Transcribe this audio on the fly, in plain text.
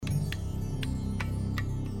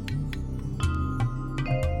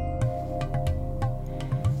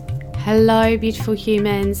Hello, beautiful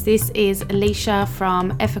humans. This is Alicia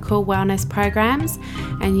from Ethical Wellness Programs,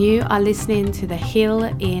 and you are listening to the Heal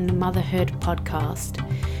in Motherhood podcast,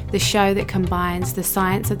 the show that combines the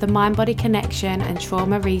science of the mind-body connection and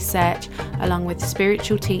trauma research, along with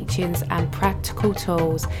spiritual teachings and practical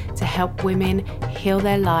tools to help women heal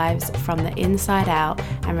their lives from the inside out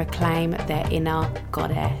and reclaim their inner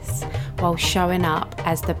goddess, while showing up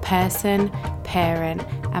as the person, parent,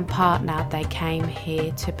 and partner they came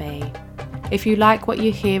here to be. If you like what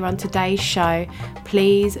you hear on today's show,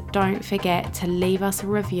 please don't forget to leave us a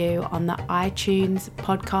review on the iTunes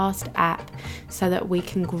podcast app so that we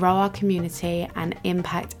can grow our community and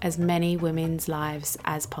impact as many women's lives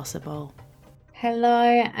as possible.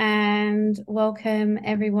 Hello and welcome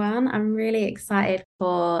everyone. I'm really excited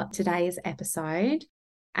for today's episode.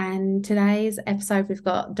 And today's episode we've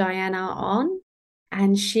got Diana on.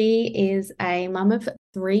 And she is a mum of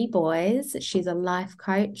 3 boys. She's a life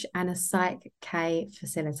coach and a Psych K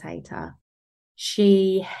facilitator.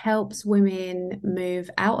 She helps women move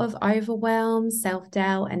out of overwhelm,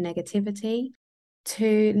 self-doubt, and negativity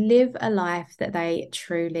to live a life that they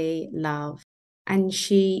truly love. And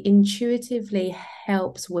she intuitively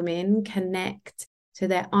helps women connect to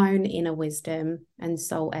their own inner wisdom and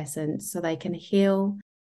soul essence so they can heal,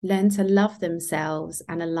 learn to love themselves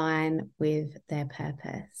and align with their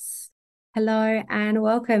purpose. Hello and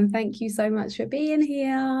welcome. Thank you so much for being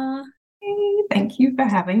here. Hey, thank you for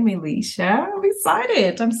having me, Alicia. I'm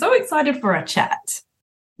excited. I'm so excited for our chat.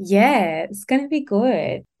 Yeah, it's going to be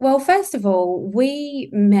good. Well, first of all, we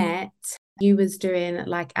met, you was doing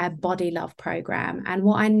like a body love program. And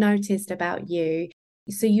what I noticed about you,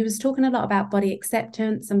 so you was talking a lot about body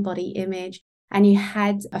acceptance and body image, and you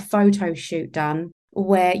had a photo shoot done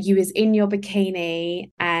where you was in your bikini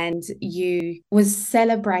and you was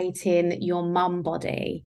celebrating your mum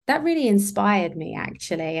body. That really inspired me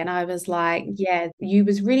actually. And I was like, yeah, you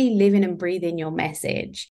was really living and breathing your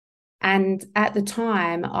message. And at the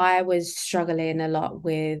time I was struggling a lot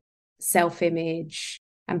with self-image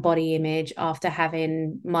and body image after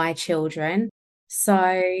having my children.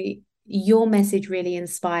 So your message really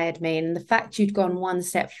inspired me. And the fact you'd gone one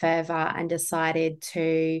step further and decided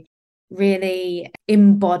to really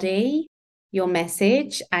embody your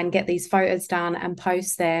message and get these photos done and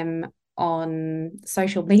post them on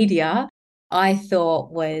social media, I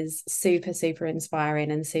thought was super, super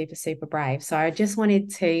inspiring and super, super brave. So I just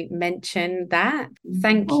wanted to mention that.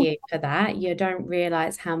 Thank you for that. You don't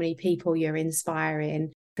realize how many people you're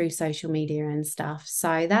inspiring through social media and stuff.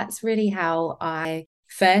 So that's really how I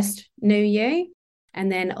first knew you.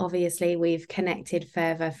 And then obviously we've connected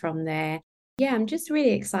further from there. Yeah, I'm just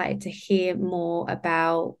really excited to hear more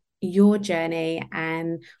about your journey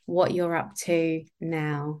and what you're up to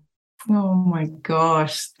now. Oh my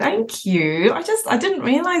gosh, thank you. I didn't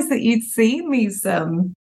realize that you'd seen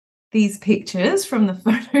these pictures from the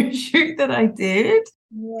photo shoot that I did.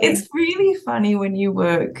 Yeah. It's really funny when you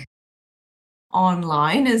work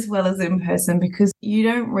online as well as in person, because you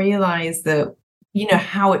don't realize that, you know,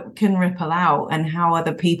 how it can ripple out and how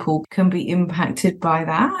other people can be impacted by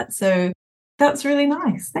that. So that's really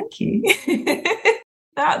nice. Thank you.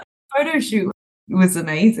 That photo shoot was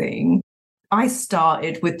amazing. I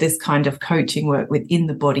started with this kind of coaching work within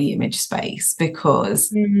the body image space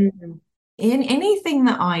because in anything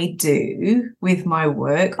that I do with my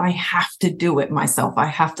work, I have to do it myself. I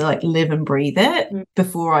have to like live and breathe it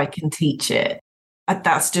before I can teach it.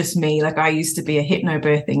 That's just me. Like I used to be a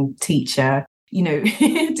hypnobirthing teacher. You know,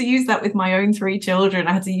 to use that with my own 3 children,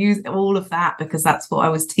 I had to use all of that because that's what I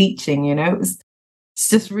was teaching, you know, it's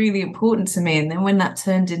just really important to me. And then when that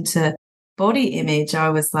turned into body image, I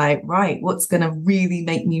was like, right, what's going to really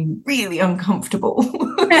make me really uncomfortable?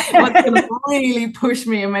 What's going to really push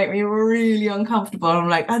me and make me really uncomfortable? I'm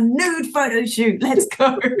like, a nude photo shoot, let's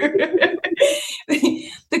go.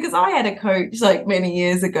 Because I had a coach like many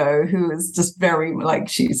years ago who was just very like,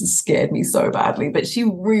 she just scared me so badly, but she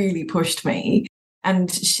really pushed me. And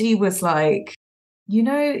she was like, you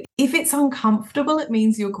know, if it's uncomfortable, it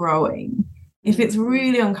means you're growing. If it's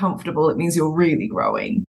really uncomfortable, it means you're really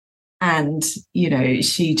growing. And, you know,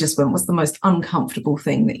 she just went, what's the most uncomfortable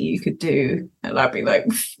thing that you could do? And I'd be like,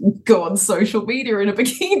 go on social media in a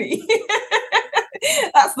bikini.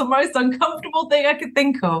 That's the most uncomfortable thing I could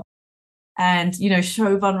think of. And, you know,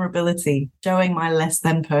 show vulnerability, showing my less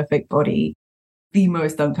than perfect body, the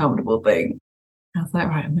most uncomfortable thing. I was like,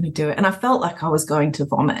 right, I'm going to do it. And I felt like I was going to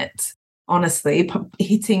vomit, honestly,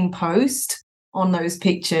 hitting post on those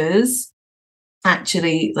pictures.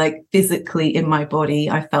 Actually, like physically in my body,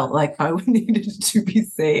 I felt like I needed to be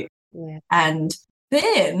sick. Yeah. And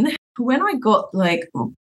then when I got like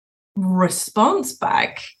response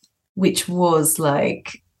back, which was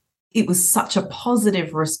like, it was such a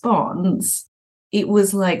positive response. It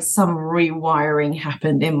was like some rewiring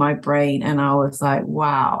happened in my brain. And I was like,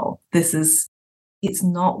 wow, it's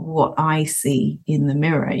not what I see in the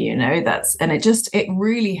mirror, and it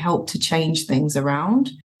really helped to change things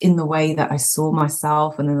around in the way that I saw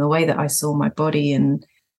myself and in the way that I saw my body. And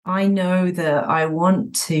I know that I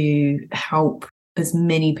want to help as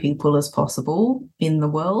many people as possible in the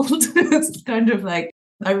world. It's kind of like,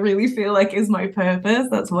 I really feel like is my purpose.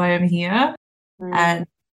 That's why I'm here. And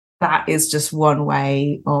that is just one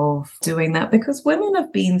way of doing that, because women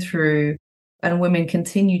have been through and women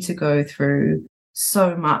continue to go through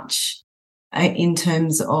so much in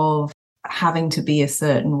terms of having to be a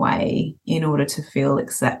certain way in order to feel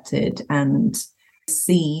accepted and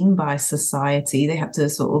seen by society. They have to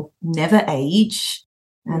sort of never age,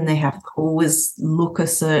 and they have to always look a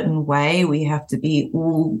certain way. We have to be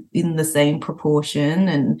all in the same proportion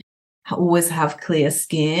and always have clear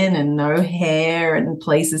skin and no hair, and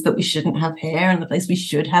places that we shouldn't have hair, and the place we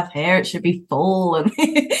should have hair, it should be full and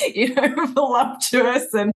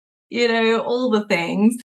voluptuous and all the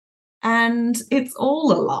things. And it's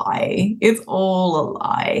all a lie. It's all a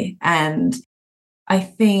lie. And I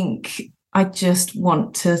think I just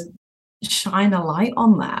want to shine a light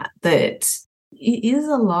on that it is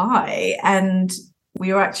a lie. And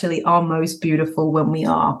we are actually our most beautiful when we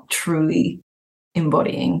are truly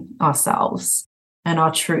embodying ourselves and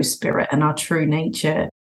our true spirit and our true nature.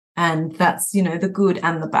 And that's, the good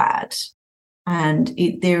and the bad. And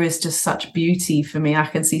there is just such beauty for me. I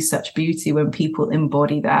can see such beauty when people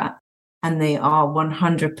embody that and they are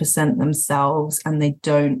 100% themselves, and they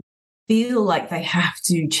don't feel like they have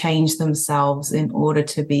to change themselves in order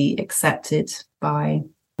to be accepted by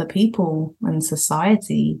the people and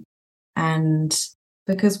society. And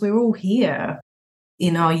because we're all here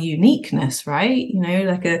in our uniqueness, right?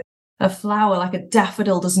 Like a flower, like a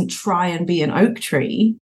daffodil doesn't try and be an oak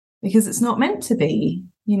tree because it's not meant to be.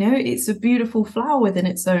 It's a beautiful flower within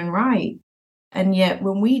its own right. And yet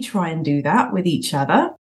when we try and do that with each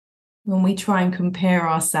other, when we try and compare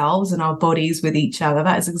ourselves and our bodies with each other,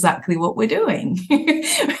 that is exactly what we're doing.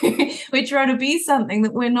 We're trying to be something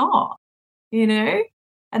that we're not,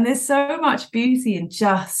 And there's so much beauty in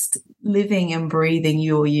just living and breathing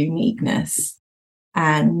your uniqueness.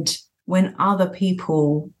 And when other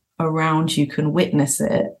people around you can witness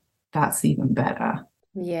it, that's even better.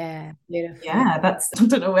 Yeah, beautiful. Yeah, I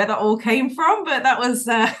don't know where that all came from, but that was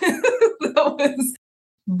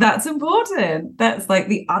that's important. That's like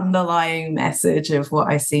the underlying message of what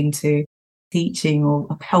I seem to teaching or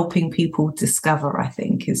helping people discover, I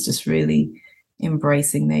think, is just really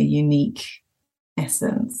embracing their unique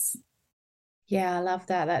essence. Yeah, I love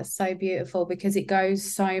that. That's so beautiful, because it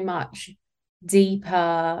goes so much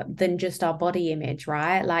deeper than just our body image,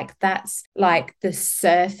 right? Like that's like the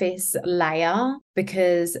surface layer,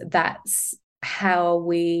 because that's how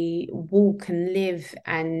we walk and live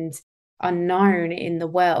and are known in the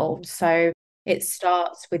world. So it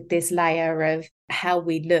starts with this layer of how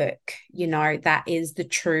we look, that is the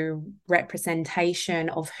true representation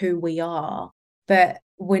of who we are. But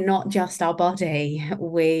we're not just our body.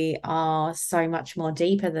 We are so much more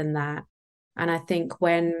deeper than that. And I think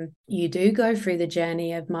when you do go through the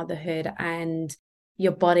journey of motherhood and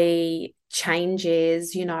your body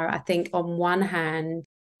changes, I think on one hand,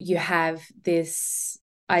 you have this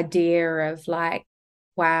idea of like,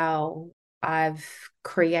 wow, I've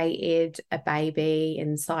created a baby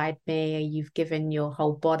inside me. You've given your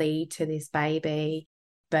whole body to this baby,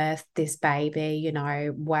 birthed this baby,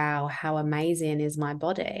 wow, how amazing is my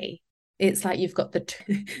body. It's like you've got the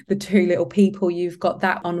two little people. You've got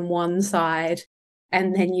that on one side,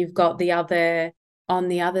 and then you've got the other on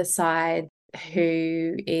the other side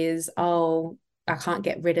who is, oh, I can't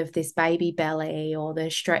get rid of this baby belly or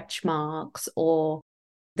the stretch marks or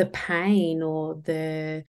the pain or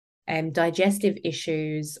the digestive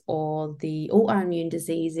issues or the autoimmune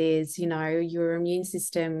diseases. Your immune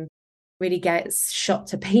system really gets shot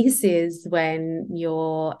to pieces when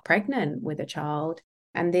you're pregnant with a child.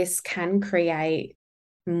 And this can create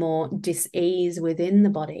more dis-ease within the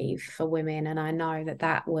body for women. And I know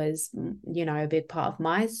that was, a big part of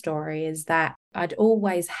my story, is that I'd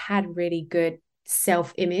always had really good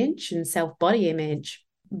self-image and self-body image.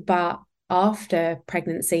 But after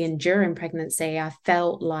pregnancy and during pregnancy, I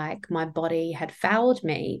felt like my body had failed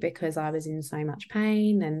me because I was in so much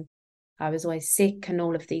pain and I was always sick and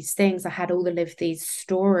all of these things. I had all of these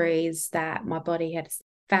stories that my body had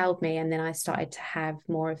failed me. And then I started to have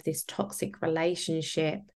more of this toxic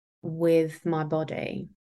relationship with my body.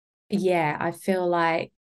 Yeah, I feel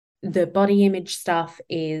like the body image stuff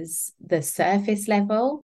is the surface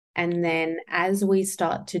level. And then as we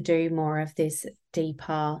start to do more of this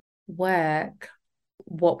deeper work,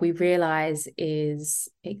 what we realize is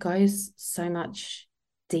it goes so much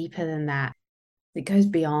deeper than that. It goes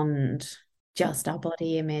beyond just our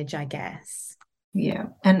body image, I guess. Yeah.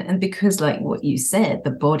 And because, like what you said,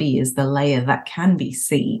 the body is the layer that can be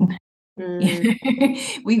seen.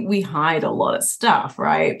 We hide a lot of stuff,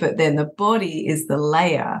 right? But then the body is the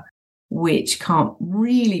layer which can't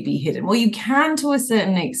really be hidden. Well, you can to a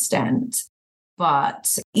certain extent,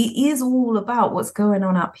 but it is all about what's going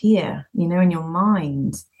on up here, in your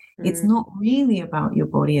mind. It's not really about your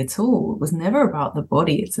body at all. It was never about the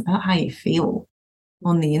body. It's about how you feel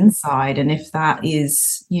on the inside. And if that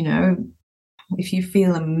is, if you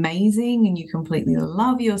feel amazing and you completely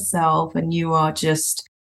love yourself and you are just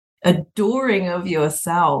adoring of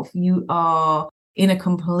yourself, you are in a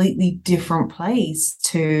completely different place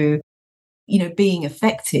to, being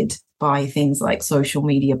affected by things like social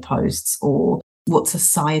media posts or what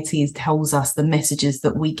society tells us, the messages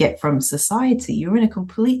that we get from society. You're in a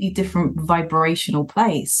completely different vibrational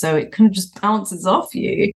place. So it kind of just bounces off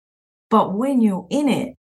you. But when you're in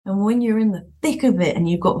it and when you're in the thick of it and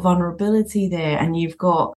you've got vulnerability there and you've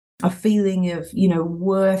got a feeling of,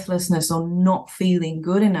 worthlessness or not feeling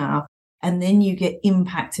good enough, and then you get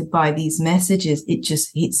impacted by these messages, it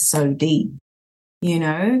just hits so deep,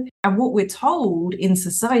 And what we're told in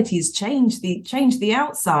society is change the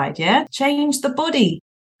outside, yeah? Change the body,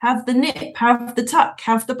 have the nip, have the tuck,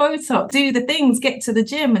 have the Botox, do the things, get to the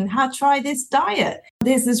gym and try this diet.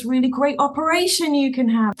 There's this really great operation you can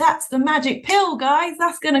have. That's the magic pill, guys.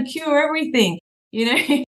 That's going to cure everything,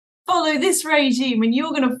 Follow this regime and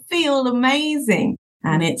you're going to feel amazing.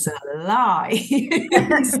 And it's a lie.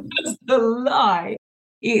 It's just a lie.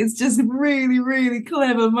 It's just really, really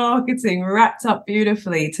clever marketing wrapped up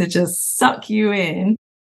beautifully to just suck you in.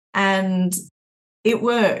 And it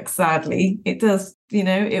works, sadly. It does,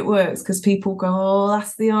 it works because people go, oh,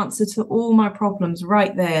 that's the answer to all my problems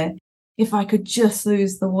right there. If I could just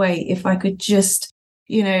lose the weight, if I could just,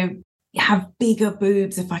 have bigger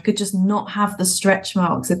boobs, if I could just not have the stretch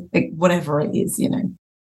marks, whatever it is,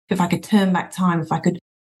 if I could turn back time, if I could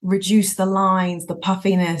reduce the lines, the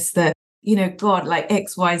puffiness, the, God, like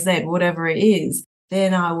X, Y, Z, whatever it is,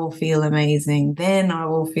 then I will feel amazing. Then I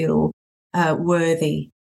will feel worthy.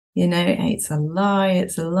 It's a lie.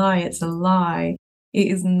 It's a lie. It's a lie. It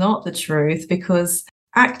is not the truth, because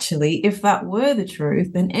actually, if that were the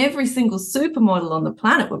truth, then every single supermodel on the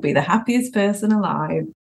planet would be the happiest person alive.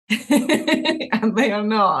 And they are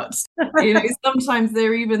not. Sometimes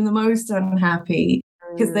they're even the most unhappy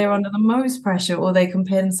because they're under the most pressure, or they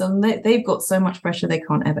compare themselves. They've got so much pressure they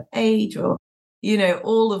can't ever age, or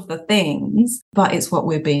all of the things. But it's what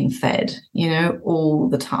we're being fed, all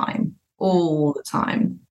the time.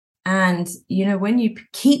 And when you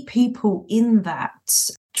keep people in that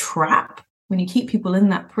trap, when you keep people in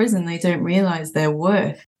that prison, they don't realize their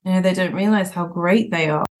worth. They don't realize how great they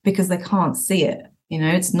are because they can't see it.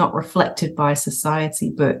 It's not reflected by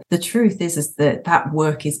society. But the truth is that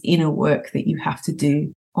work is inner work that you have to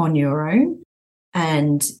do on your own.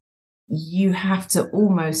 And you have to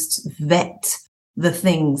almost vet the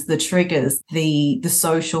things, the triggers, the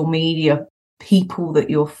social media people that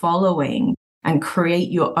you're following, and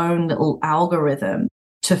create your own little algorithm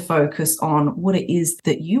to focus on what it is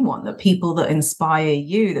that you want, the people that inspire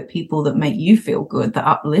you, the people that make you feel good, that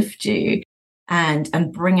uplift you.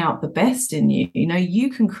 And bring out the best in you. You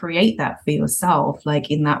can create that for yourself. Like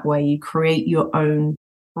in that way, you create your own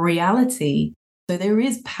reality. So there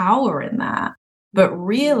is power in that. But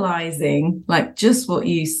realizing, like just what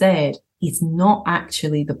you said, it's not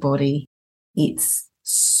actually the body. It's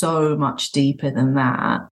so much deeper than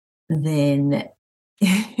that. Then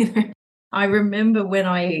I remember when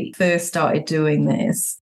I first started doing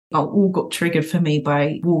this, it all got triggered for me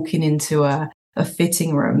by walking into a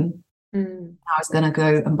fitting room. I was going to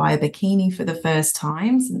go and buy a bikini for the first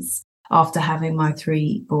time since after having my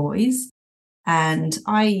 3 boys. And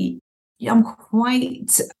I'm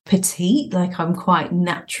quite petite, like I'm quite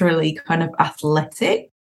naturally kind of athletic.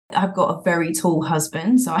 I've got a very tall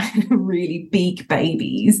husband, so I have really big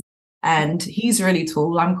babies, and he's really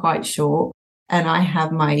tall. I'm quite short. And I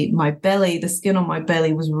have my belly, the skin on my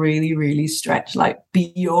belly was really, really stretched, like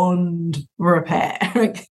beyond repair,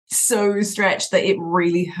 like so stretched that it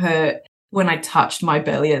really hurt when I touched my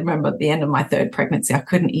belly. I remember at the end of my 3rd pregnancy, I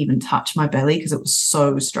couldn't even touch my belly because it was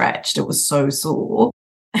so stretched. It was so sore.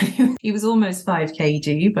 He was almost 5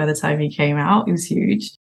 kg by the time he came out. It was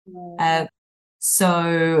huge.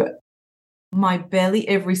 So my belly,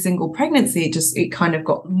 every single pregnancy, it kind of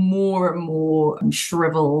got more and more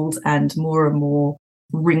shriveled and more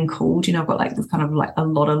wrinkled. You know, I've got like this kind of like a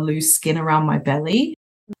lot of loose skin around my belly.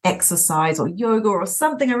 Exercise or yoga or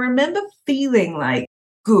something. I remember feeling like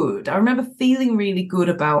good. I remember feeling really good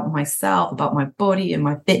about myself, about my body and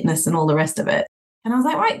my fitness and all the rest of it. And I was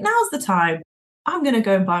like, right, now's the time. I'm going to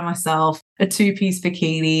go and buy myself a 2-piece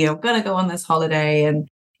bikini. I'm going to go on this holiday. And,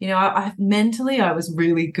 you know, I mentally, I was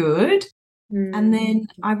really good. And then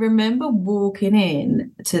I remember walking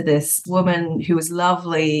in to this woman who was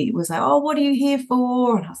lovely, was like, oh, what are you here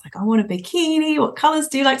for? And I was like, I want a bikini. What colors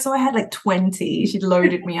do you like? So I had like 20. She'd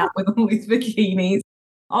loaded me up with all these bikinis.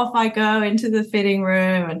 Off I go into the fitting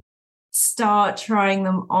room and start trying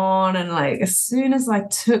them on. And like, as soon as I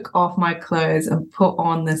took off my clothes and put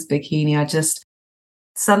on this bikini,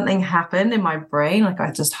 something happened in my brain. Like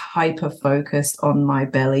I just hyper focused on my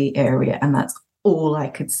belly area. And that's all I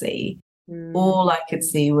could see. All I could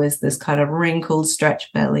see was this kind of wrinkled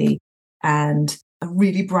stretch belly and a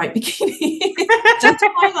really bright bikini, just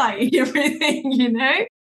highlighting everything, you know?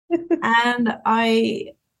 And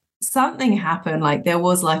something happened, like there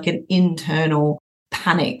was like an internal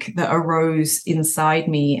panic that arose inside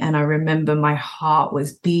me. And I remember my heart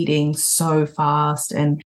was beating so fast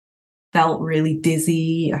and felt really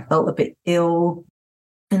dizzy. I felt a bit ill.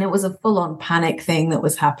 And it was a full-on panic thing that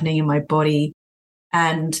was happening in my body.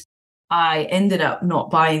 And I ended up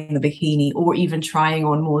not buying the bikini or even trying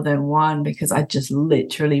on more than one because I just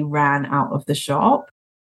literally ran out of the shop.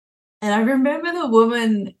 And I remember the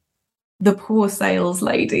woman, the poor sales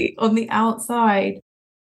lady on the outside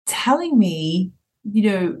telling me,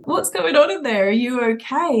 you know, what's going on in there? Are you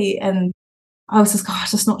okay? And I was just, I'm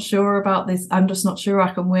just not sure about this. I'm just not sure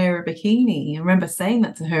I can wear a bikini. I remember saying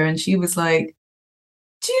that to her and she was like,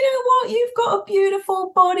 do you know what? You've got a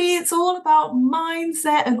beautiful body. It's all about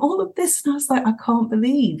mindset and all of this. And I was like, I can't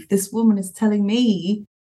believe this woman is telling me,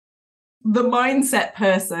 the mindset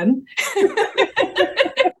person,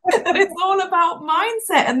 that it's all about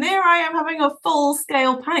mindset. And there I am having a full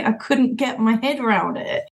scale panic. I couldn't get my head around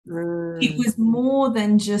it. It was more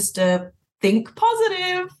than just a think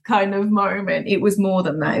positive kind of moment. It was more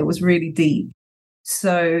than that. It was really deep.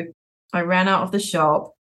 So I ran out of the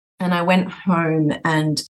shop. And I went home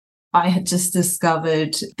and I had just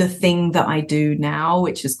discovered the thing that I do now,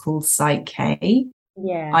 which is called Psych K.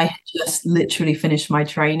 Yeah. I had just literally finished my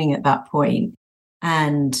training at that point.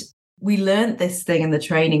 And we learned this thing in the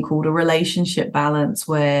training called a relationship balance,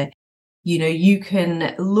 where, you know, you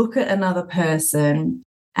can look at another person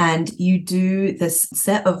and you do this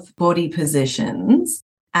set of body positions.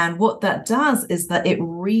 And what that does is that it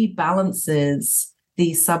rebalances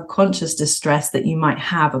the subconscious distress that you might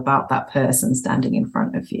have about that person standing in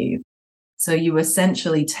front of you. So you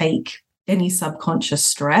essentially take any subconscious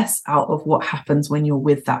stress out of what happens when you're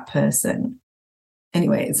with that person.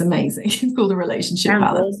 Anyway, it's amazing. It's called a relationship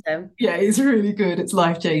balance. Awesome. Yeah, it's really good. It's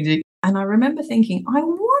life-changing. And I remember thinking, I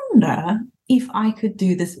wonder if I could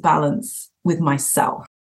do this balance with myself.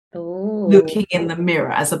 Ooh. Looking in the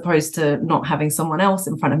mirror, as opposed to not having someone else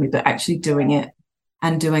in front of me, but actually doing it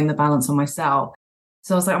and doing the balance on myself.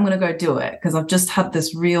 So I was like, I'm going to go do it because I've just had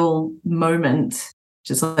this real moment,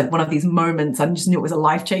 just like one of these moments. I just knew it was a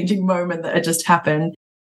life-changing moment that had just happened.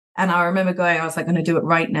 And I remember I was like, I'm going to do it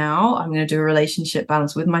right now. I'm going to do a relationship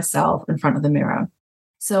balance with myself in front of the mirror.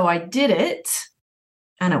 So I did it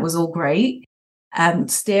and it was all great.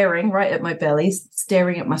 Staring right at my belly,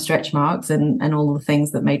 staring at my stretch marks and all the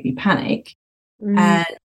things that made me panic. And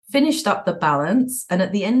finished up the balance. And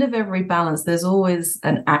at the end of every balance, there's always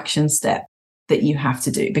an action step that you have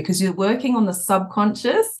to do because you're working on the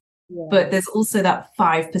subconscious, but there's also that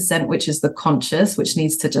 5%, which is the conscious, which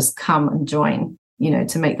needs to just come and join, you know,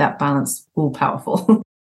 to make that balance all powerful.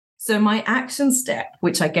 So my action step,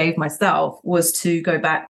 which I gave myself, was to go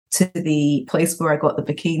back to the place where I got the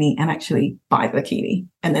bikini and actually buy the bikini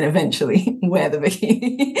and then eventually wear the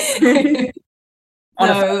bikini.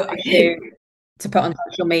 To put on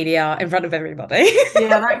social media in front of everybody.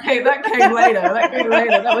 Yeah, that came later.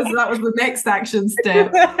 That was the next action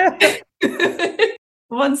step.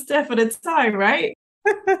 One step at a time, right?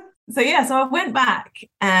 So I went back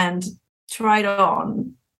and tried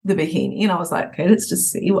on the bikini and I was like, okay, let's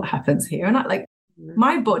just see what happens here. And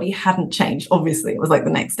my body hadn't changed. Obviously, it was like the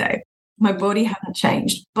next day. My body hadn't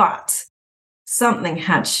changed, but something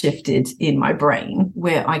had shifted in my brain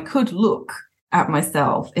where I could look at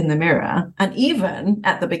myself in the mirror and even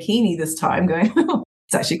at the bikini this time going, oh,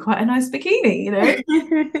 it's actually quite a nice bikini, you know,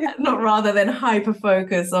 not rather than hyper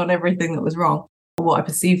focus on everything that was wrong. What I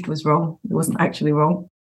perceived was wrong. It wasn't actually wrong.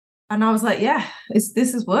 And I was like, yeah,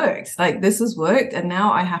 this has worked. Like this has worked. And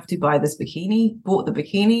now I have to buy this bikini, bought the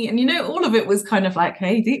bikini. And, you know, all of it was kind of like,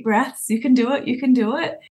 hey, deep breaths. You can do it. You can do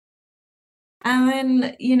it. And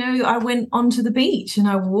then, I went onto the beach and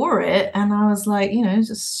I wore it and I was like,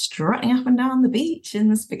 just strutting up and down the beach in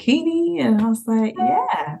this bikini. And I was like,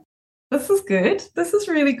 yeah, this is good. This is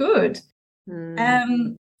really good.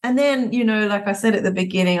 And then, like I said at the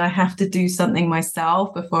beginning, I have to do something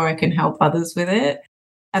myself before I can help others with it.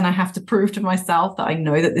 And I have to prove to myself that I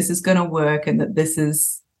know that this is going to work and that this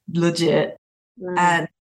is legit. And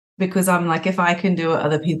because I'm like, if I can do it,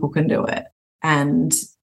 other people can do it. And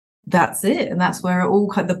that's it. And that's where it all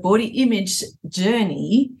the body image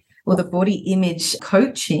journey or the body image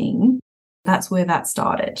coaching, that's where that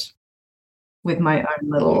started with my own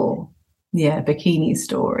little, bikini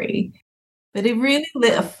story. But it really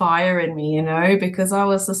lit a fire in me, because I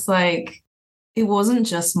was just like, it wasn't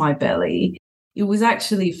just my belly. It was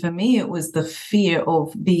actually, for me, it was the fear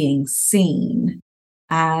of being seen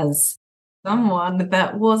as someone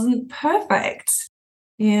that wasn't perfect,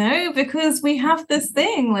 because we have this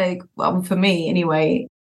thing, like, well, for me anyway,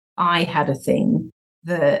 I had a thing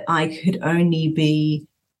that I could only be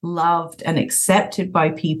loved and accepted by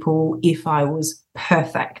people if I was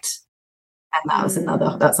perfect. And that was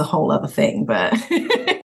that's a whole other thing. But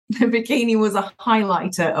the bikini was a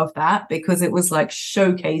highlighter of that because it was like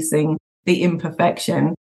showcasing the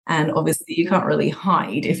imperfection. And obviously you can't really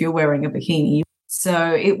hide if you're wearing a bikini.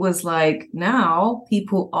 So it was like, now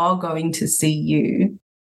people are going to see you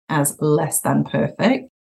as less than perfect.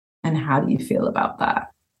 And how do you feel about that?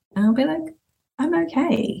 And I'll be like, I'm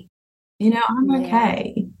okay. I'm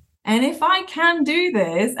okay. And if I can do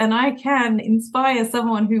this and I can inspire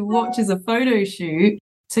someone who watches a photo shoot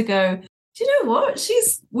to go, do you know what?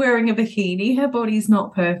 She's wearing a bikini. Her body's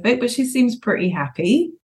not perfect, but she seems pretty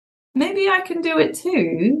happy. Maybe I can do it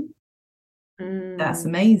too. That's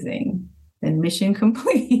amazing. Then mission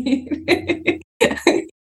complete.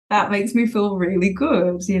 That makes me feel really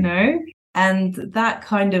good, And that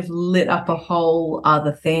kind of lit up a whole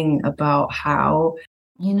other thing about how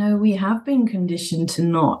we have been conditioned to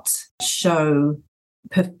not show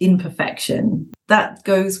imperfection. That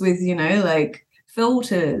goes with, like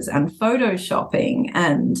filters and photoshopping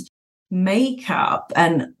and makeup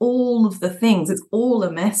and all of the things. It's all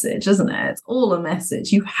a message, isn't it? It's all a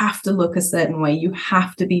message. You have to look a certain way. You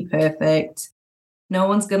have to be perfect. No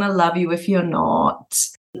one's going to love you if you're not.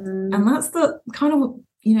 And that's the kind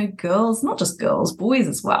of, girls, not just girls, boys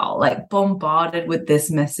as well, like bombarded with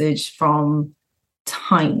this message from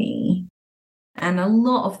tiny. And a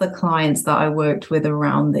lot of the clients that I worked with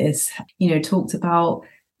around this, talked about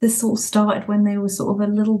this sort of started when they were sort of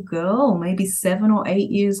a little girl, maybe 7 or 8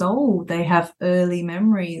 years old. They have early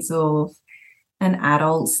memories of an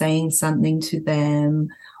adult saying something to them,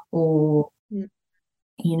 or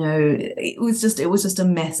it was just a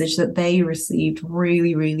message that they received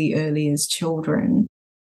really, really early as children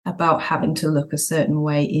about having to look a certain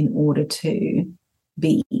way in order to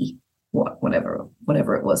be whatever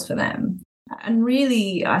it was for them. And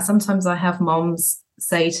really, sometimes I have moms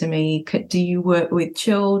say to me, do you work with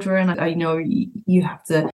children? I know you have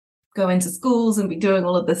to go into schools and be doing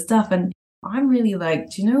all of this stuff. And I'm really like,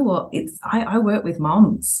 do you know what? I work with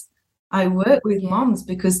moms. I work with moms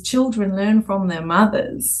because children learn from their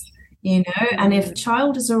mothers, and if a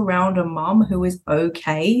child is around a mom who is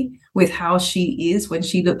okay with how she is when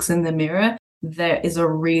she looks in the mirror, there is a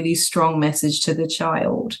really strong message to the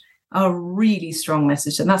child. A really strong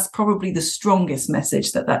message. And that's probably the strongest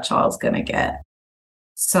message that child's going to get.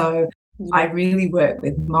 So I really work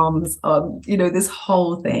with moms on, this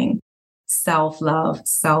whole thing, self-love,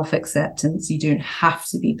 self-acceptance. You don't have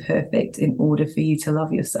to be perfect in order for you to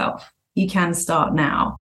love yourself. You can start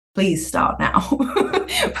now. Please start now.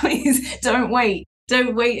 Please don't wait.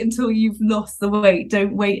 Don't wait until you've lost the weight.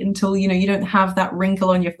 Don't wait until, you don't have that wrinkle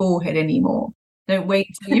on your forehead anymore. Don't wait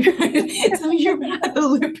till you've had the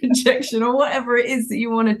lip injection or whatever it is that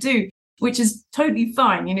you want to do, which is totally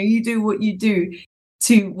fine. You do what you do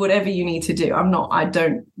to whatever you need to do. I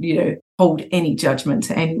don't, hold any judgment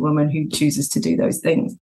to any woman who chooses to do those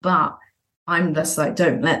things. But I'm just like,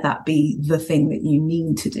 don't let that be the thing that you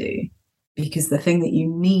need to do, because the thing that you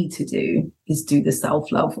need to do is do the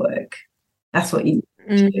self-love work. That's what you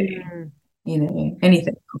need to do.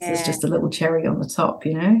 Anything else is just a little cherry on the top,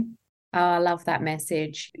 Oh, I love that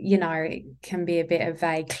message. It can be a bit of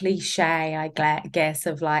a cliche, I guess,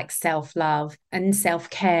 of like self-love and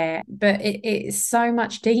self-care, but it's so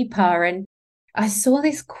much deeper. And I saw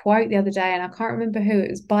this quote the other day and I can't remember who it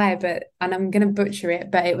was by, and I'm going to butcher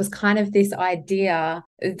it, but it was kind of this idea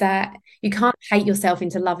that you can't hate yourself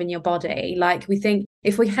into loving your body. Like, we think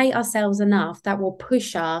if we hate ourselves enough, that will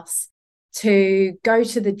push us to go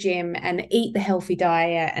to the gym and eat the healthy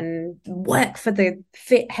diet and work for the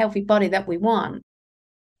fit, healthy body that we want.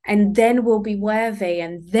 and then we'll be worthy,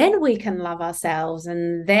 and then we can love ourselves,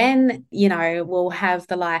 and then, we'll have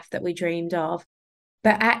the life that we dreamed of.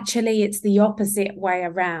 But actually, it's the opposite way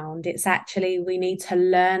around. It's actually, we need to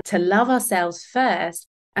learn to love ourselves first.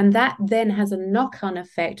 And that then has a knock-on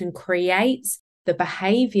effect and creates the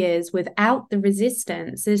behaviors without the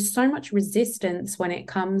resistance. There's so much resistance when it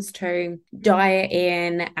comes to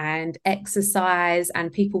dieting and exercise,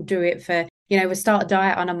 and people do it for, we start a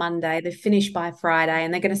diet on a Monday, they finish by Friday,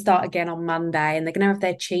 and they're going to start again on Monday, and they're going to have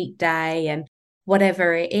their cheat day and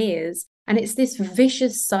whatever it is. And it's this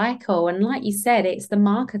vicious cycle. And like you said, it's the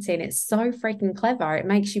marketing. It's so freaking clever. It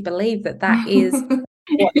makes you believe that that is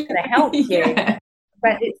what's going to help you. Yeah.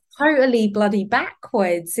 But it's totally bloody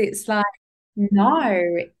backwards. It's like, no,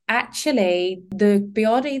 actually, the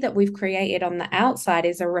body that we've created on the outside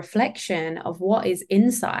is a reflection of what is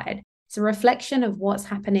inside. It's a reflection of what's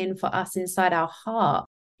happening for us inside our heart.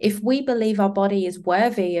 If we believe our body is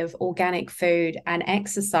worthy of organic food and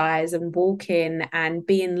exercise and walking and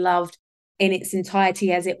being loved in its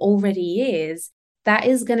entirety as it already is, that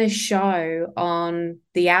is going to show on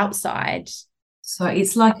the outside. So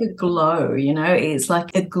it's like a glow, it's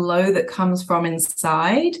like a glow that comes from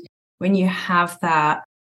inside. When you have that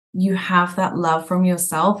love from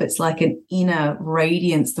yourself, it's like an inner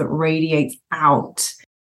radiance that radiates out.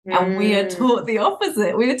 And we are taught the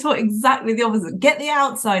opposite. We are taught exactly the opposite. Get the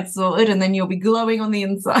outside sorted and then you'll be glowing on the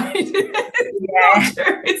inside. It's not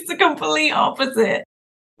true. It's the complete opposite.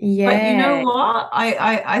 Yeah. But you know what?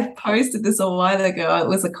 I posted this a while ago. It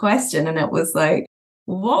was a question, and it was like,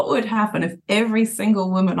 what would happen if every single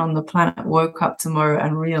woman on the planet woke up tomorrow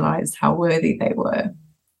and realized how worthy they were?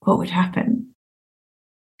 What would happen?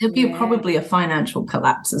 It'd be probably a financial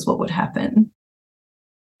collapse is what would happen.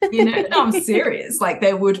 No, I'm serious. Like,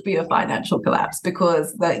 there would be a financial collapse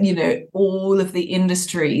because all of the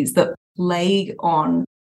industries that plague on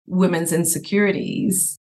women's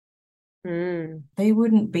insecurities, they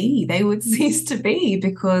would cease to be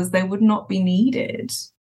because they would not be needed.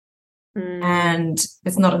 And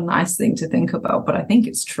it's not a nice thing to think about, but I think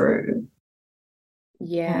it's true.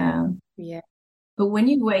 Yeah. But when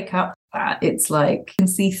you wake up to that, it's like you can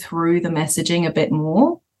see through the messaging a bit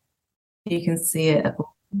more. You can see it.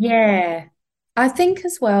 Yeah. I think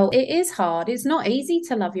as well, it is hard. It's not easy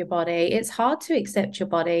to love your body. It's hard to accept your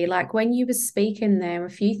body. Like when you were speaking there, a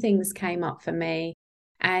few things came up for me.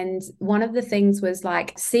 And one of the things was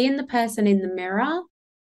like seeing the person in the mirror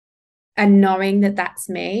and knowing that that's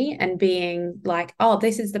me and being like, oh,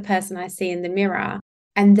 this is the person I see in the mirror.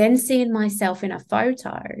 And then seeing myself in a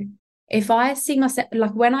photo. If I see myself,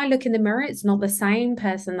 like when I look in the mirror, it's not the same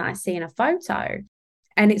person that I see in a photo.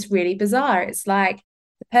 And it's really bizarre. It's like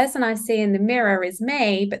the person I see in the mirror is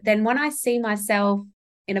me. But then when I see myself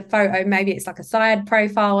in a photo, maybe it's like a side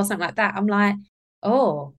profile or something like that, I'm like,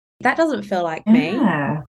 oh, that doesn't feel like me.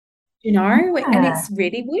 And it's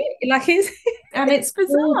really weird. Like it's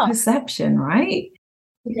bizarre perception, right?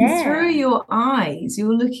 Because through your eyes,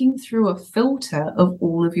 you're looking through a filter of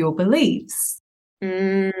all of your beliefs.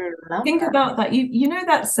 Think about that. You know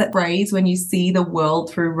that phrase when you see the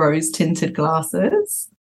world through rose-tinted glasses?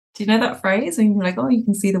 Do you know that phrase? When you're like, oh, you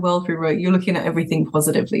can see the world through rose. You're looking at everything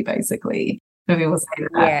positively, basically. People say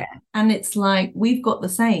that. Yeah. And it's like we've got the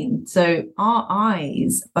same. So our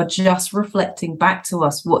eyes are just reflecting back to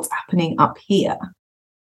us what's happening up here.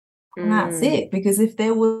 And that's it. Because if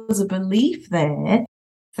there was a belief there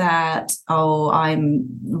that, oh, I'm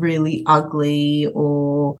really ugly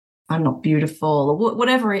or I'm not beautiful or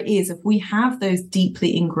whatever it is, if we have those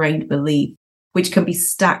deeply ingrained beliefs, which can be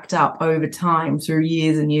stacked up over time through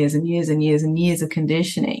years and years and years and years and years of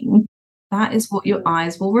conditioning, that is what your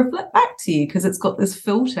eyes will reflect back to you because it's got this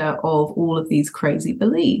filter of all of these crazy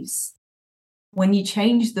beliefs. When you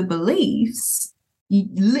change the beliefs, you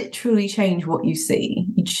literally change what you see.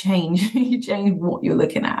 You change what you're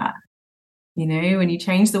looking at. When you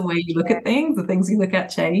change the way you look at things, the things you look at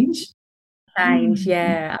change.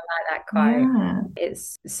 Yeah, I like that quote.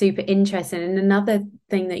 It's super interesting. And another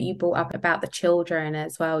thing that you brought up about the children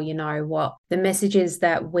as well, what the messages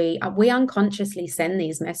that we unconsciously send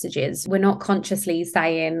these messages. We're not consciously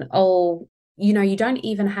saying, oh, you don't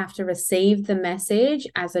even have to receive the message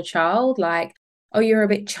as a child, like, oh, you're a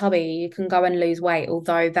bit chubby, you can go and lose weight,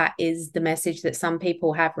 although that is the message that some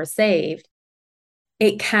people have received.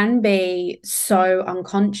 It can be so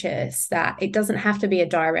unconscious that it doesn't have to be a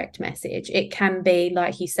direct message. It can be,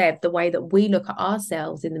 like you said, the way that we look at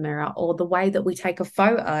ourselves in the mirror or the way that we take a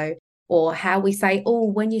photo or how we say, oh,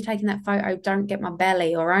 when you're taking that photo, don't get my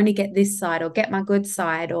belly or only get this side or get my good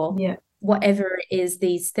side or whatever it is,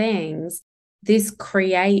 these things. this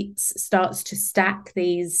starts to stack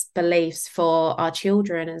these beliefs for our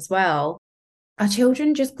children as well. Our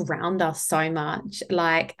children just ground us so much.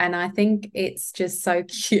 Like, and I think it's just so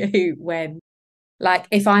cute when, like,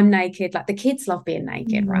 if I'm naked, like the kids love being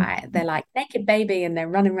naked, right? They're like naked baby and they're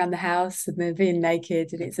running around the house and they're being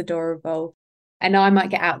naked and it's adorable. And I might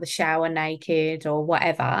get out of the shower naked or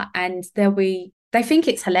whatever. And they think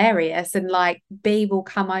it's hilarious. And like B will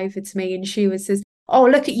come over to me and she was says, "Oh,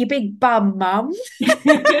 look at your big bum, mum."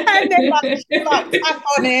 And then like, she'll like tap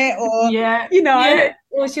on it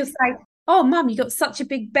or, or she'll say, "Oh, mum, you got such a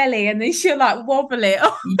big belly." And then she'll like wobble it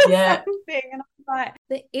or something. And I'm like,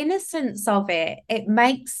 the innocence of it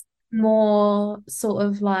makes more sort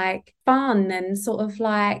of like fun, and sort of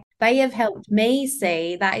like they have helped me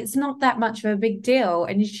see that it's not that much of a big deal.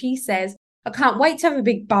 And she says, "I can't wait to have a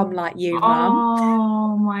big bum like you, mum."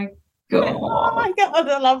 Oh my God. Oh my God,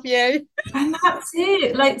 I love you. And that's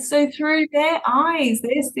it. Like, so through their eyes,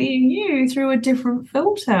 they're seeing you through a different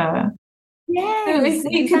filter. Yes, So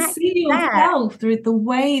you can see yourself through the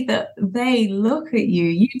way that they look at you.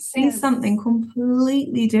 You see something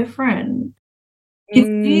completely different. You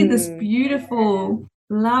see this beautiful,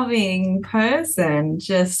 loving person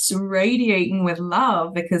just radiating with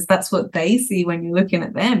love, because that's what they see when you're looking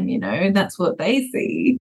at them, that's what they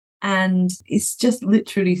see. And it's just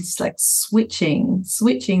literally just like switching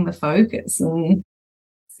the focus and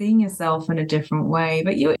seeing yourself in a different way.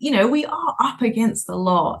 But we are up against a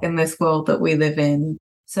lot in this world that we live in.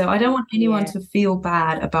 So I don't want anyone to feel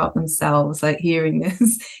bad about themselves, like hearing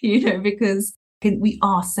this, because we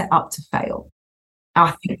are set up to fail.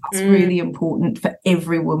 I think that's really important for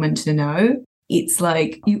every woman to know. It's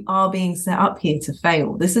like, you are being set up here to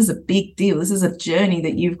fail. This is a big deal. This is a journey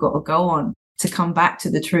that you've got to go on to come back to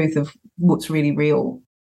the truth of what's really real.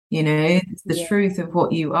 The truth of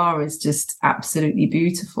what you are is just absolutely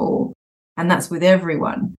beautiful. And that's with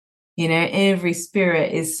everyone. Every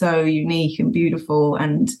spirit is so unique and beautiful.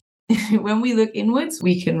 And when we look inwards,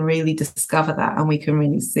 we can really discover that and we can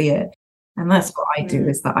really see it. And that's what I do,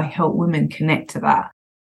 is that I help women connect to that.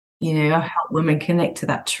 I help women connect to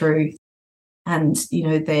that truth and,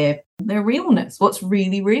 their realness, what's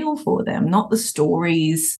really real for them, not the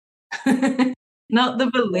stories, not the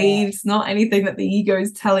beliefs, not anything that the ego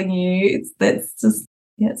is telling you.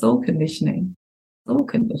 It's all conditioning. It's all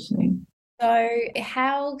conditioning. So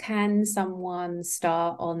how can someone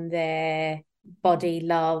start on their body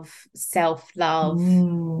love, self-love,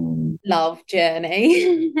 love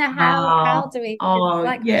journey? How do we,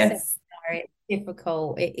 like you said, it's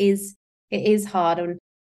difficult. It is hard, and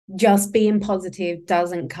just being positive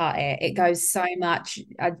doesn't cut it. It goes so much.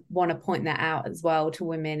 I want to point that out as well to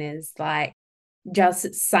women, is like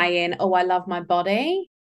just saying, "Oh, I love my body."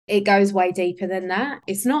 It goes way deeper than that.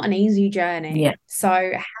 It's not an easy journey. Yeah.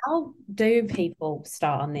 So how do people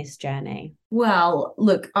start on this journey? Well,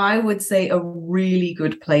 look, I would say a really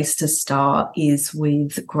good place to start is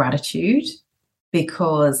with gratitude,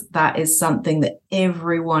 because that is something that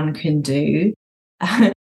everyone can do.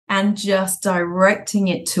 And just directing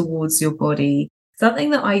it towards your body. Something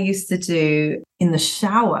that I used to do in the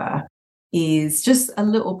shower is just a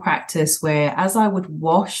little practice where, as I would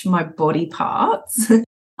wash my body parts,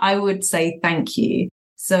 I would say thank you.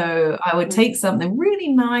 So I would take something really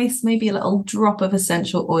nice, maybe a little drop of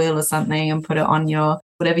essential oil or something, and put it on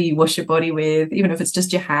whatever you wash your body with, even if it's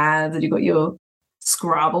just your hands and you've got your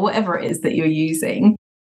scrub or whatever it is that you're using.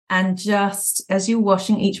 And just as you're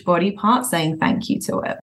washing each body part, saying thank you to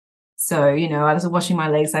it. So, I was washing my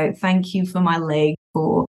legs, I thank you for my leg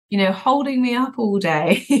for, holding me up all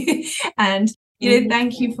day. And,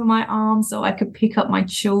 thank you for my arms so I could pick up my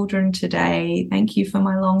children today. Thank you for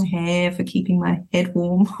my long hair, for keeping my head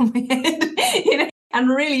warm on my head. And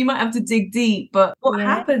really, you might have to dig deep. But what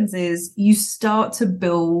happens is you start to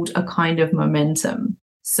build a kind of momentum.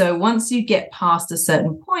 So once you get past a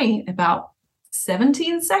certain point, about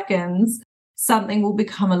 17 seconds, something will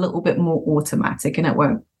become a little bit more automatic, and it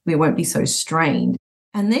won't be so strained.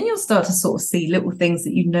 And then you'll start to sort of see little things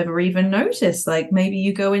that you'd never even noticed. Like maybe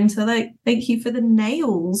you go into like, thank you for the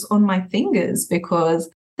nails on my fingers because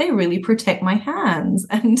they really protect my hands.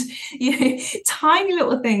 And tiny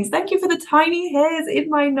little things. Thank you for the tiny hairs in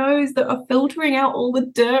my nose that are filtering out all the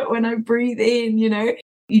dirt when I breathe in.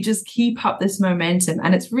 You just keep up this momentum.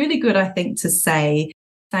 And it's really good, I think, to say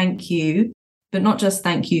thank you, but not just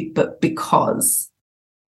thank you, but because.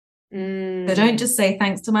 So don't just say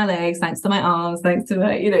thanks to my legs, thanks to my arms, thanks to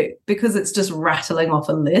my, because it's just rattling off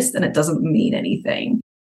a list and it doesn't mean anything.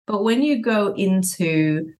 But when you go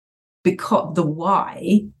into because the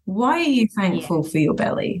why are you thankful for your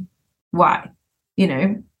belly? Why?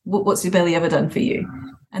 What's your belly ever done for you?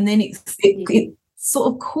 And then it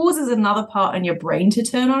sort of causes another part in your brain to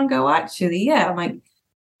turn on and go, actually, yeah, I'm like,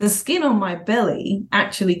 the skin on my belly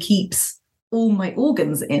actually keeps all my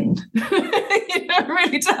organs in. It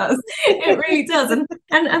really does. It really does.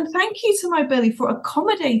 And thank you to my belly for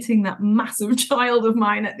accommodating that massive child of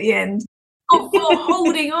mine at the end, for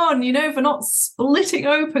holding on, for not splitting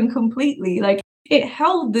open completely. Like, it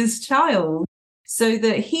held this child so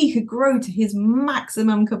that he could grow to his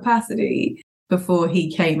maximum capacity before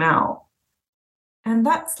he came out. And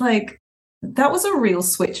that was a real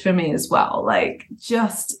switch for me as well. Like,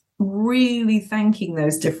 just really thanking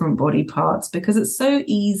those different body parts, because it's so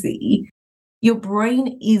easy. Your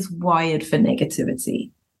brain is wired for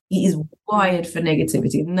negativity. It is wired for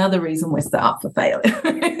negativity. Another reason we're set up for failure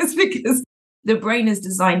is because the brain is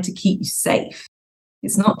designed to keep you safe.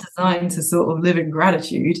 It's not designed to sort of live in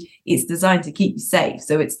gratitude. It's designed to keep you safe.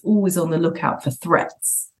 So it's always on the lookout for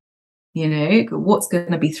threats. What's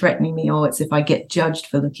going to be threatening me? Or it's if I get judged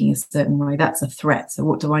for looking a certain way, that's a threat. So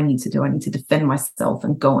what do I need to do? I need to defend myself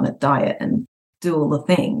and go on a diet and do all the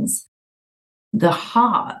things. The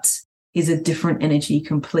heart is a different energy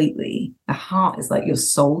completely. The heart is like your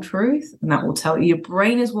soul truth, and that will tell you. Your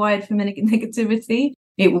brain is wired for negativity.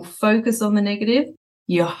 It will focus on the negative.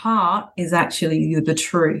 Your heart is actually the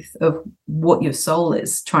truth of what your soul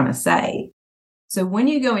is trying to say. So when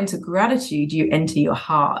you go into gratitude, you enter your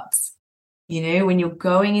heart. When you're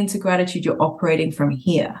going into gratitude, you're operating from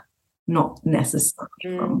here, not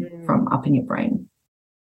necessarily from up in your brain.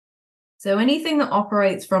 So anything that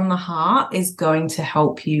operates from the heart is going to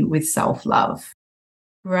help you with self-love.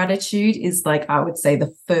 Gratitude is, like, I would say,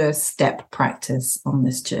 the first step practice on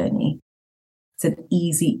this journey. It's an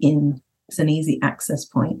easy access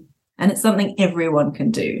point. And it's something everyone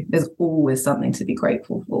can do. There's always something to be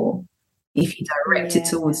grateful for. If you direct it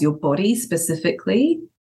towards your body specifically,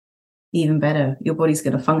 even better. Your body's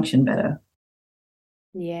going to function better.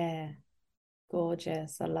 Yeah.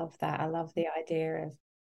 Gorgeous. I love that. I love the idea of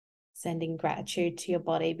sending gratitude to your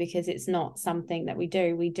body, because it's not something that we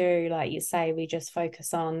do. We do, like you say, we just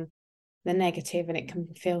focus on the negative, and it can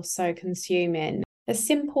feel so consuming. A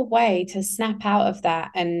simple way to snap out of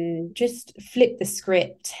that and just flip the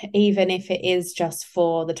script, even if it is just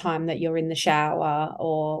for the time that you're in the shower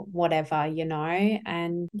or whatever,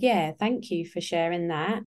 And yeah, thank you for sharing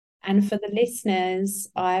that. And for the listeners,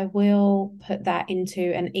 I will put that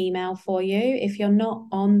into an email for you. If you're not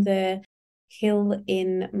on the Heal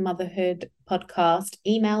in Motherhood podcast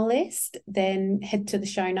email list, then head to the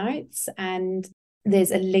show notes, and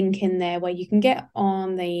there's a link in there where you can get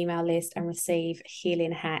on the email list and receive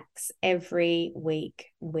healing hacks every week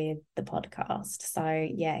with the podcast. So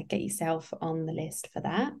yeah, get yourself on the list for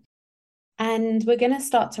that. And we're going to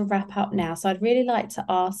start to wrap up now. So I'd really like to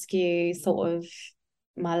ask you sort of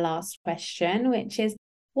my last question, which is,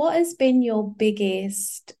 what has been your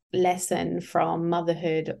biggest lesson from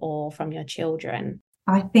motherhood or from your children?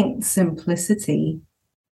 I think simplicity,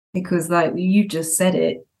 because like you just said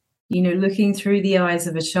it, looking through the eyes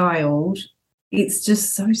of a child, it's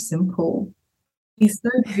just so simple. It's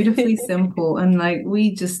so beautifully simple. And like,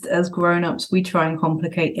 we just, as grown-ups, we try and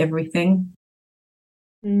complicate everything.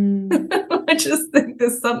 I just think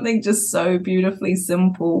there's something just so beautifully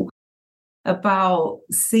simple about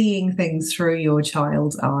seeing things through your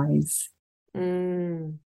child's eyes.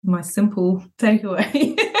 My simple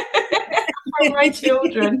takeaway from my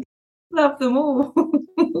children. Love them all.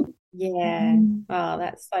 Yeah. Oh,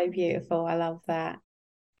 that's so beautiful. I love that.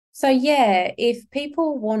 So yeah, if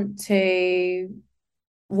people want to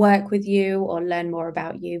work with you or learn more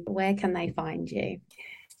about you, where can they find you?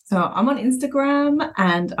 So I'm on Instagram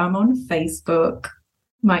and I'm on Facebook.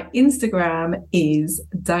 My Instagram is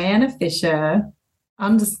Diana Fischer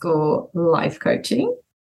 _life coaching.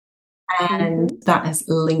 And that is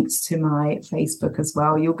linked to my Facebook as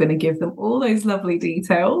well. You're going to give them all those lovely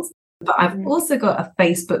details. But I've also got a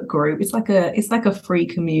Facebook group. It's like a free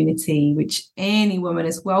community, which any woman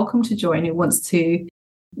is welcome to join who wants to,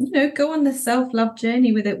 go on the self-love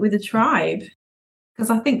journey with a tribe. Because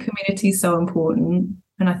I think community is so important.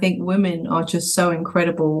 And I think women are just so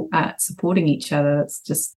incredible at supporting each other. It's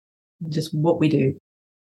just what we do.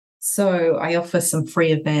 So I offer some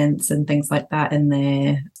free events and things like that in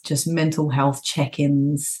there, just mental health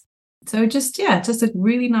check-ins. So just a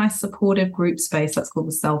really nice supportive group space. That's called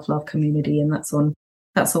the Self-Love Community, and that's on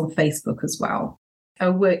Facebook as well. I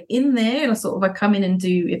work in there, and I come in and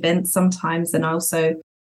do events sometimes, and I also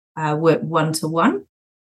work one-to-one.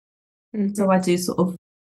 So I do sort of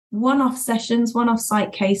one-off sessions, one-off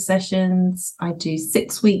Psych K sessions. I do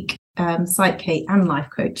 6-week Psych K and life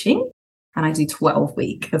coaching, and I do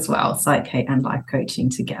 12-week as well, Psych K and life coaching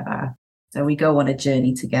together. So we go on a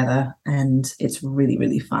journey together, and it's really,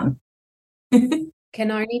 really fun. Can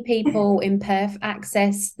only people in Perth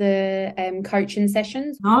access the coaching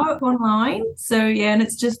sessions? No, online. So yeah, and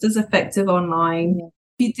it's just as effective online. Yeah.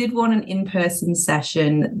 If you did want an in-person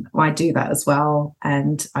session, I do that as well,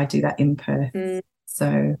 and I do that in Perth.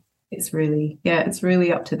 So it's really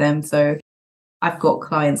up to them. So I've got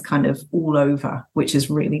clients kind of all over, which is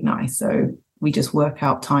really nice. So we just work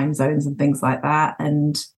out time zones and things like that,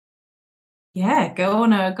 and yeah, go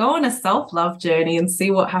on a self-love journey and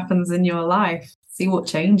see what happens in your life, see what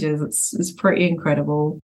changes. It's pretty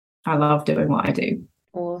incredible. I love doing what I do.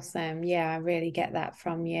 Awesome. Yeah, I really get that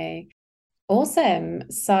from you.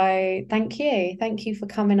 Awesome. So thank you. Thank you for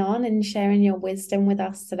coming on and sharing your wisdom with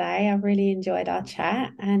us today. I really enjoyed our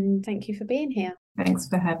chat, and thank you for being here. Thanks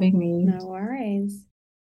for having me. No worries.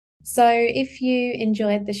 So if you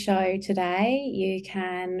enjoyed the show today, you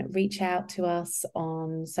can reach out to us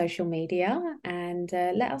on social media and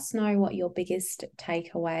let us know what your biggest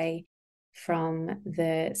takeaway from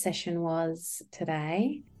the session was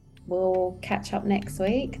today. We'll catch up next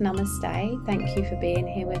week. Namaste. Thank you for being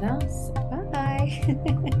here with us.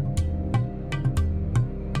 Bye.